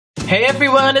Hey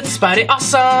everyone, it's Spidey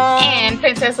Awesome! And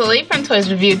Princess Lily from Toys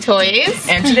Review Toys.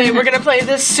 And today we're gonna play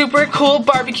this super cool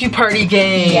barbecue party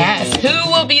game. Yes,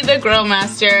 who will be the grill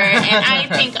master? And I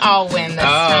think I'll win this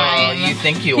time. Oh, you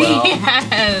think you will?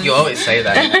 Yes. You always say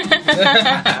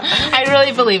that. I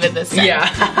really believe it this time.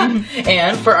 Yeah.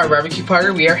 And for our barbecue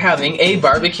party, we are having a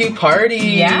barbecue party.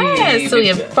 Yes, so we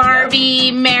have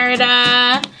Barbie,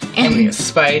 Merida, and we have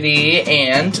Spidey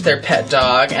and their pet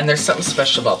dog. And there's something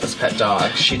special about this pet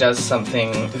dog. She does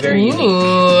something very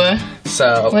unique.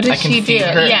 So what does I can she feed do?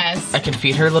 her. Yes. I can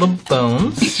feed her little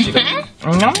bones. She goes,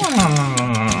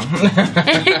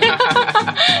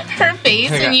 her face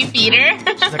when you feed her.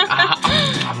 She's like,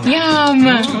 Yum.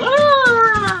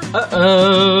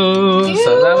 Uh-oh.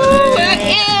 So that was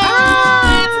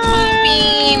it's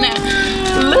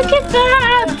moving. Look at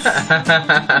that.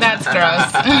 That's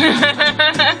gross.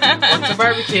 What's a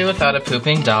barbecue without a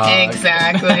pooping dog?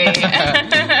 Exactly.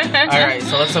 Alright,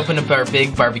 so let's open up our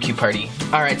big barbecue party.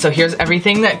 Alright, so here's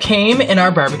everything that came in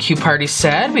our barbecue party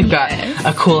set. We've got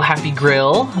a cool happy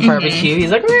grill barbecue.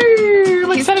 He's like,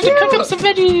 excited to cook up some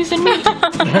veggies and meat.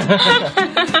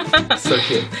 So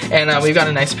cute. And we've got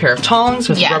a nice pair of tongs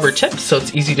with rubber tips, so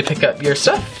it's easy to pick up your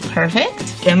stuff.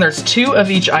 Perfect. And there's 2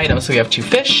 of each item. So we have 2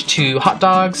 fish, 2 hot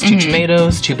dogs, 2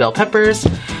 tomatoes, 2 bell peppers,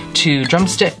 2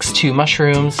 drumsticks, 2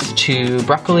 mushrooms, 2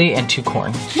 broccoli, and 2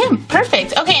 corn.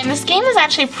 Perfect. Okay, and this game is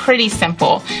actually pretty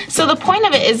simple. So the point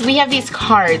of it is we have these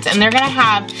cards, and they're going to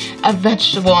have a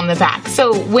vegetable on the back.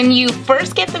 So when you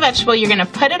first get the vegetable, you're going to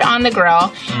put it on the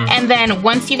grill, and then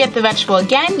once you get the vegetable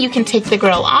again, you can take the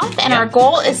grill off, and our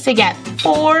goal is to get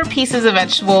 4 pieces of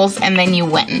vegetables, and then you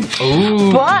win.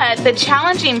 Ooh. But the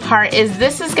challenging part is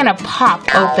this is going to pop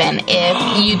open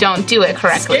if you don't do it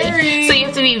correctly. Scary. So you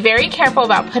have to be very careful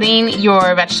about putting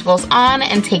your vegetables on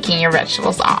and taking your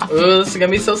vegetables off. Ooh, this is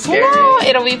gonna be so scary. No,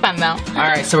 it'll be fun though.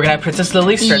 Alright, so we're gonna have Princess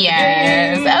Lily start the game.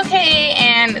 Yes, okay,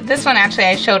 and this one actually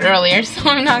I showed earlier, so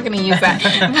I'm not gonna use that.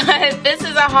 But this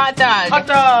is a hot dog. Hot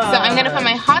dog! So I'm gonna put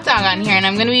my hot dog on here, and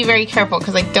I'm gonna be very careful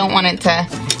because I don't want it to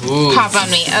pop on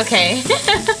me. Okay.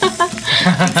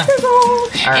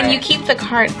 And you keep the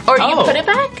card, or you put it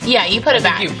back? Yeah, you put it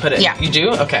back. You put it. Yeah. You do?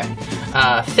 Okay.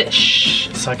 Fish.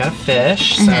 So I got a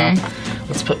fish. So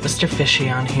let's put Mr. Fishy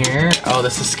on here. Oh,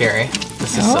 this is scary.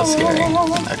 This is so scary.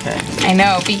 Okay. I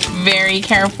know. Be very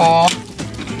careful.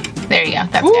 There you go.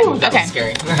 That's good. That Okay. was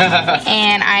scary.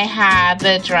 And I have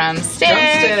the drumstick.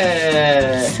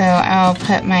 Drumstick. So I'll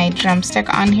put my drumstick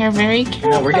on here very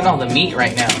carefully. No, we're getting all the meat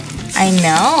right now. I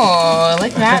know.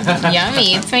 Look at that.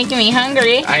 Yummy. It's making me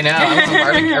hungry. I know.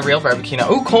 I want a real barbecue now.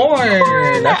 Ooh, corn.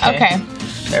 Okay.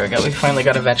 There we go. We finally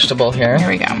got a vegetable here. Here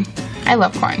we go. I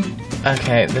love corn.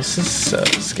 Okay, this is so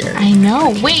scary. I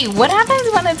know. Wait, what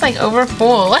happens when it's like over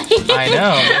full? I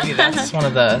know. Maybe that's one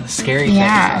of the scary things.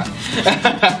 Yeah.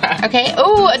 Okay.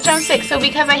 Oh, a drumstick. So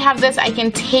because I have this, I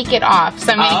can take it off.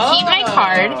 So I'm going to keep my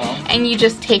card, and you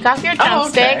just take off your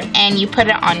drumstick, and you put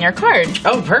it on your card.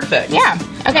 Oh, perfect. Yeah.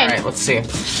 Okay. All right, let's see.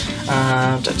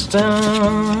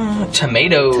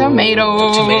 Tomato.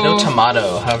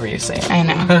 Tomato, however you say it. I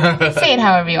know. Say it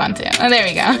however you want to. Oh, there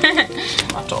we go.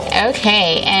 Tomato.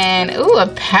 Okay, and ooh, a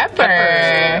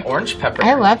pepper. Orange pepper.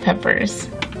 I love peppers.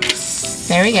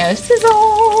 There we go.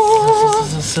 Sizzle.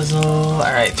 Sizzle. All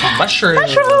right, mushrooms.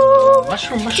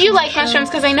 Mushroom. Do you like mushrooms?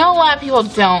 Because I know a lot of people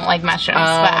don't like mushrooms,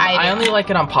 but I only like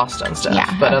it on pasta and stuff.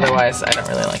 Yeah, but otherwise, I don't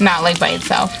really like it. Not like by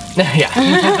itself. Yeah.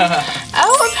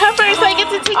 Oh, peppers! I get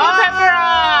to take the pepper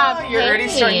off. You're already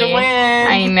starting to win.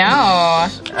 I know.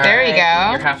 There we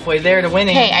go. You're halfway there to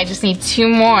winning. Okay, I just need 2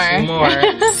 more. 2 more.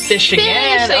 Fish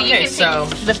again. So Okay, you can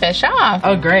take the fish off.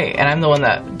 Oh, great. And I'm the one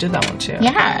that did that one too.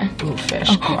 Yeah. Ooh, fish.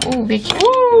 Ooh, big.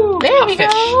 Ooh, there we go.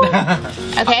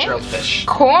 Okay. Grilled fish.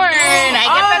 Corn. I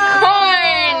get the corn.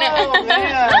 Oh,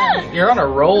 man. You're on a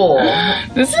roll.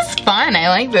 This is fun. I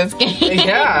like this game.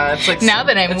 Yeah, it's like now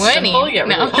that I'm winning.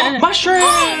 No. Mushroom.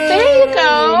 There you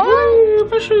go. Woo,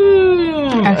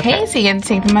 mushroom. Okay, so you get to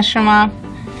take the mushroom off.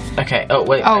 Okay. Oh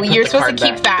wait. Oh, you're supposed to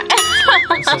keep that.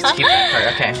 I'm supposed to keep that card.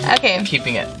 Okay. Okay. I'm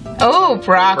keeping it. Oh,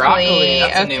 broccoli. Broccoli.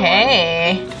 That's a new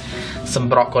okay. Some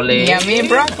broccoli. Yummy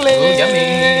broccoli. Ooh,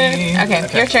 yummy. Okay,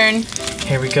 your turn.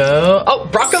 Here we go. Oh,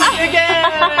 broccoli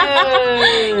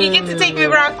again! You get to take the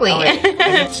broccoli. Oh, wait. I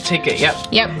get to take it, yep.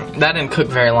 Yep. That didn't cook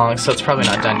very long, so it's probably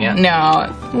not done yet. No,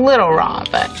 a little raw,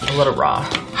 but. A little raw.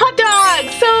 Hot dog!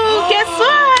 So, guess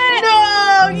what?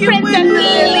 No! You Princess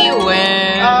Lily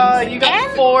wins. You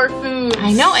got 4 foods.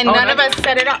 I know, and none of us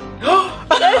set it up.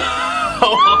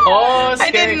 Oh,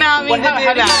 I did not mean to do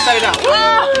how do you set it up?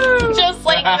 Just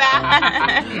like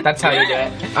that. That's how you do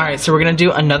it. All right, so we're gonna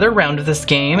do another round of this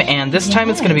game, and this time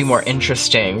it's gonna be more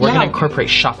interesting. We're gonna incorporate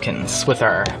Shopkins with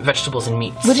our vegetables and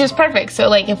meats. Which is perfect. So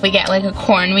like if we get like a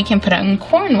corn, we can put in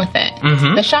corn with it.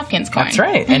 The Shopkins corn. That's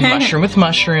right. And mushroom with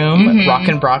mushroom, brock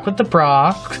and brock with the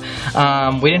brock.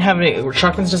 We didn't have any,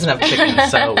 Shopkins doesn't have chicken,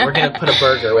 so we're gonna put a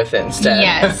burger with it instead.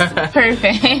 Yes,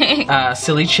 perfect.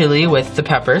 Silly chili with the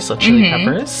peppers, so chili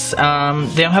peppers.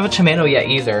 They don't have a tomato yet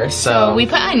either, so we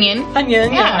put onion.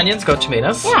 Onion, yeah, onions go with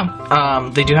tomatoes. Yeah.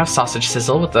 They do have sausage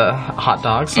sizzle with the hot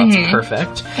dog, so that's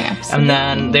perfect. Yeah, and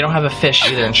then they don't have a fish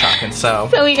either in Shopkins, so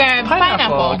we got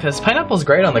pineapple. Because pineapple's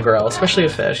great on the grill, especially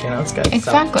with fish, you know, it's good.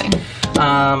 Exactly.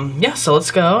 So, yeah, so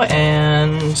let's go,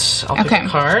 and I'll pick a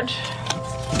card.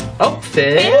 Oh,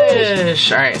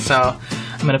 fish! Alright, so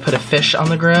I'm gonna put a fish on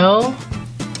the grill.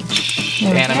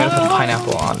 And I'm gonna put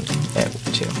pineapple on it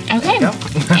too. Okay.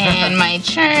 And my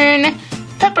turn.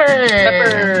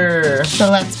 Pepper. So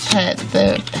let's put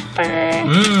the pepper.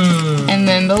 And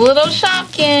then the little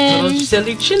Shopkins. Little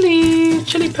silly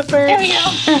chili pepper. There we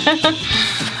go.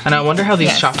 And I wonder how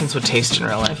these Shopkins would taste in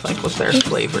real life, like what their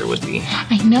flavor would be.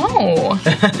 I know.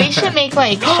 They should make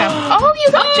like Oh,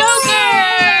 you got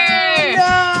Joker!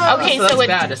 No! Okay, so that's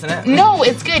bad, isn't it? No,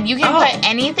 it's good. You can put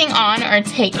anything on or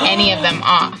take any of them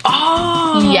off.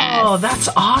 Oh, yes. That's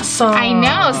awesome. I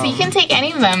know. So you can take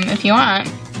any of them if you want.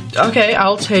 Okay,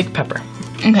 I'll take pepper.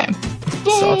 Okay.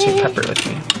 So I'll take pepper with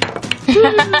me.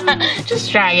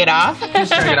 Just drag it off.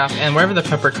 Just drag it off, and wherever the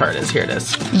pepper card is, here it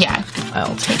is. Yeah.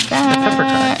 I'll take that. The pepper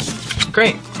card.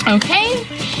 Great. Okay.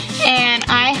 And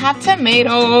I have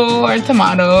tomato or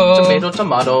tomato.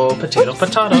 Tomato, potato.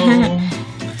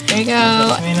 There you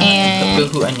go. And the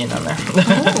boohoo onion on there.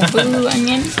 Boohoo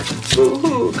onion.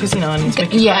 Boohoo, because you know onions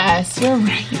make you Yes, you're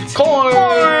right.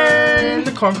 Corn.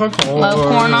 Love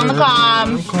corn on the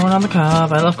cob. Corn on the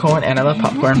cob. I love corn and I love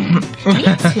popcorn. Me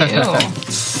too.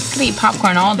 Could eat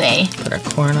popcorn all day. Put our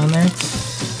corn on there.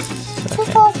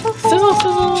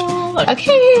 Sizzle.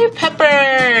 Okay,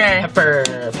 pepper.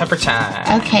 Pepper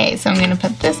time. Okay, so I'm gonna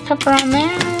put this pepper on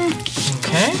there.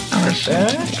 Okay,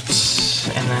 perfect.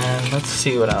 And then let's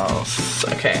see what else.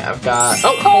 Okay, I've got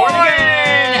corn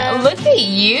again. Look at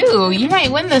you. You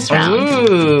might win this round.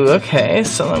 Ooh, okay.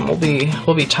 So then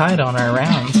we'll be tied on our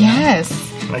rounds. Yes.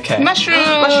 Okay. Mushroom.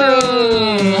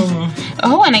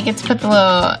 Oh, and I get to put the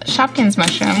little Shopkins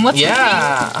mushroom. What's his name?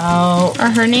 Oh. Or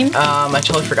her name? I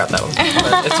totally forgot that one.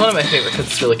 But it's one of my favorites because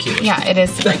it's really cute. Yeah, it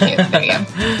is super cute. There you go.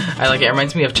 I like it. It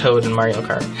reminds me of Toad in Mario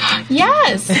Kart.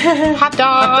 Yes. Hot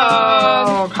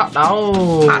dog. Hot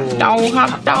dog.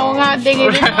 Hot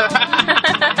diggity.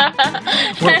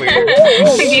 We're weird.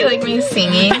 Do you like me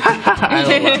singing? I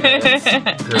love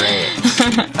it. Great.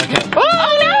 Okay.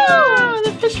 Oh no!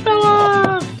 The fish fell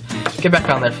off. Get back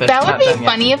on there, fish. That would be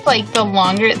funny if, like, the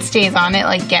longer it stays on it,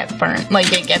 like, gets burned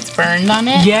on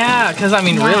it. Yeah, because, I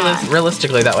mean,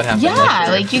 realistically, that would happen. Yeah,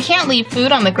 like, you can't leave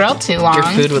food on the grill too long. Your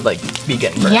food would, like, be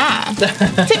getting burned. Yeah.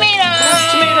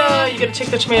 Tomato! You gotta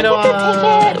take the tomato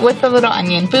off. Take it with the little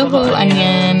onion. Boohoo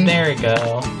onion. There we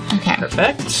go. Okay.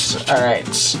 Perfect. All right.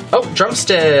 Oh,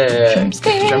 drumstick.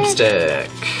 Drumstick.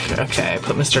 Okay,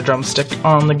 put Mr. Drumstick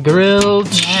on the grill.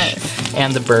 Yes.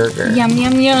 And the burger. Yum,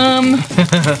 yum, yum.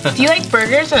 Do you like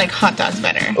burgers or like hot dogs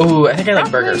better? Ooh, I think I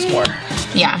like burgers more.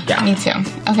 Yeah, me too.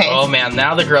 Okay. Oh man,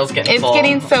 now the grill's getting full. It's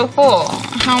getting so full.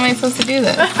 How am I supposed to do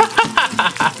this?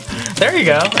 There you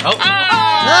go. Oh.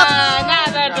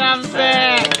 Not that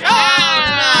drumstick.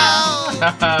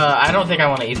 I don't think I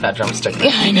want to eat that drumstick.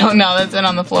 I don't know. That's been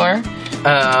on the floor.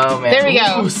 Oh man. There we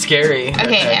go. Ooh, scary.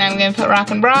 Okay, and I'm gonna put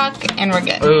rock and brock, and we're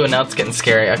good. Ooh, now it's getting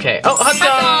scary. Okay. Oh,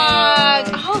 hot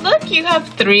dog! Oh, look, you have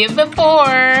 3 of the 4. All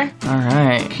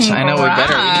right. I know we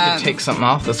need to take something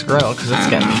off this grill because it's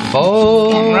getting full.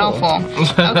 It's getting real full.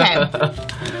 Okay.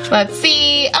 Let's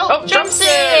see. Oh, drumstick!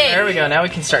 There we go. Now we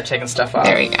can start taking stuff off.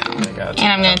 There we go. And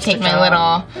I'm gonna take my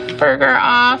little burger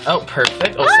off. Oh,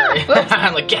 perfect. Oh, sorry.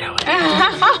 I'm like, get out.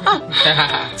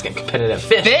 It's getting competitive.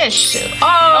 Fish.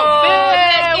 Oh, fish.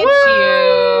 Look at you.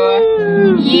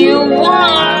 You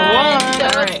won. So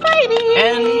exciting.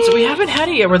 And we haven't had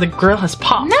it yet where the grill has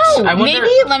popped. No. Maybe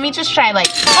let me just try like.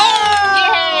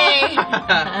 Yay!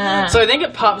 So I think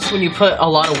it pops when you put a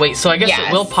lot of weight. So I guess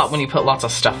it will pop when you put lots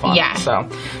of stuff on. Yeah. So,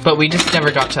 but we just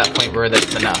never got to that point where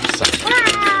that's enough. So.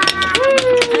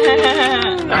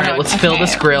 All right, let's fill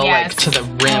this grill like to the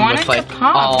rim with like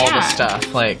all the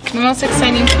stuff. Like the most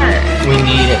exciting part. We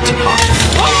need it to pop.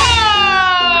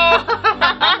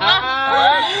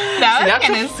 That was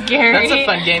kind of scary. That's a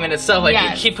fun game in itself. Like you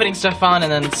keep putting stuff on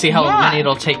and then see how many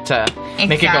it'll take to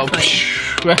make it go.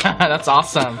 That's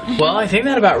awesome. Well, I think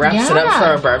that about wraps it up for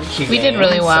our barbecue We game. did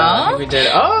really well. So we did.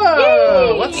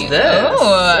 Oh, what's this?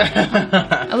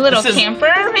 Oh, a little camper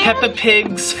van? Peppa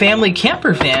Pig's family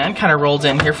camper van kind of rolled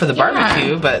in here for the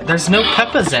barbecue, but there's no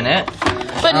Peppas in it.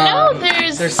 But no,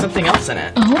 there's something else in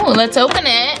it. Oh, let's open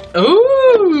it.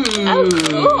 Ooh. Oh,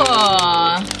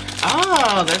 cool.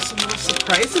 Oh, there's some little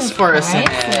surprises for us in it.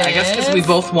 I guess because we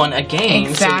both won a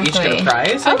game, so we each get a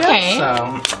prize. I guess.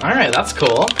 So, all right, that's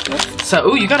cool. So,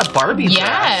 ooh, you got a Barbie dress.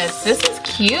 Yes, this is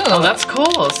cute. Oh, that's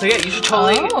cool. So yeah, you should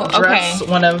totally dress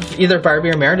one of either Barbie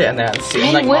or Meredith in that and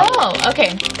see. I will.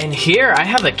 Okay. And here I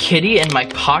have a Kitty in my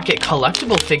pocket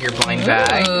collectible figure bling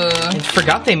bag. I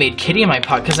forgot they made Kitty in my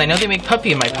pocket because I know they make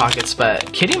Puppy in my pockets,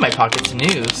 but Kitty in my pocket's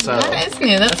new. So that is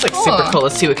new. That's like cool. super cool.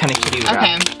 Let's see what kind of kitty we got.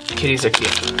 Okay. Kitties are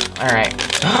cute. All right.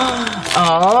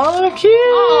 Oh, cute.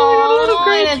 Oh, little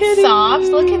gray and kitty. it's soft.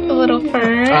 Look at the little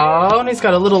fur. Oh, and he's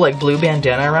got a little like blue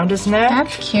bandana around his neck.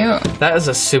 That's cute. That is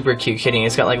a super cute kitty.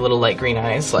 He's got like little light green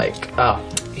eyes. Like, oh,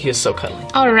 he is so cuddly.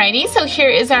 Alrighty, so here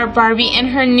is our Barbie in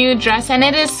her new dress, and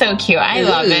it is so cute. I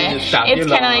love it. It's kind of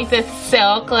like this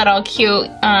silk, little cute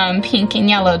pink and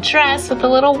yellow dress with a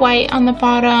little white on the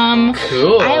bottom.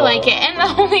 Cool. I like it, and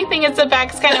the only thing is the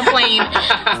back's kind of plain.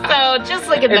 So just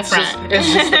look at the front.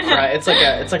 It's just the front.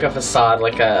 It's like a facade,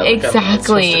 like a it's supposed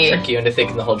to trick you into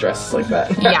thinking the whole dress is like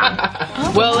that.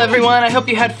 Yeah. Well, everyone, I hope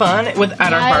you had fun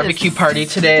at our barbecue party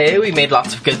today. We made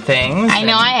lots of good things. I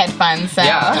know I had fun. So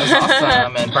yeah, it was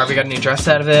awesome. And Barbie got a new dress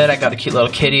out of it. I got a cute little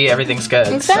kitty. Everything's good.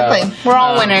 Exactly. So, we're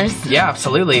all winners. Yeah,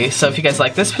 absolutely. So if you guys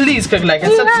like this, please click like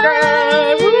and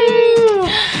subscribe. Woo!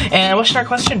 And what should our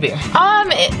question be?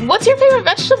 What's your favorite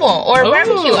vegetable or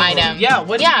barbecue item? Yeah,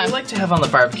 what do you like to have on the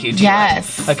barbecue? Do you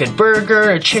like a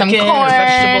burger, or chicken, some corn, or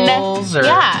vegetables, or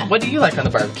what do you like on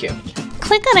the barbecue?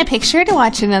 Click on a picture to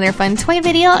watch another fun toy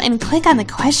video and click on the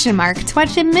question mark to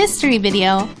watch a mystery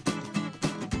video.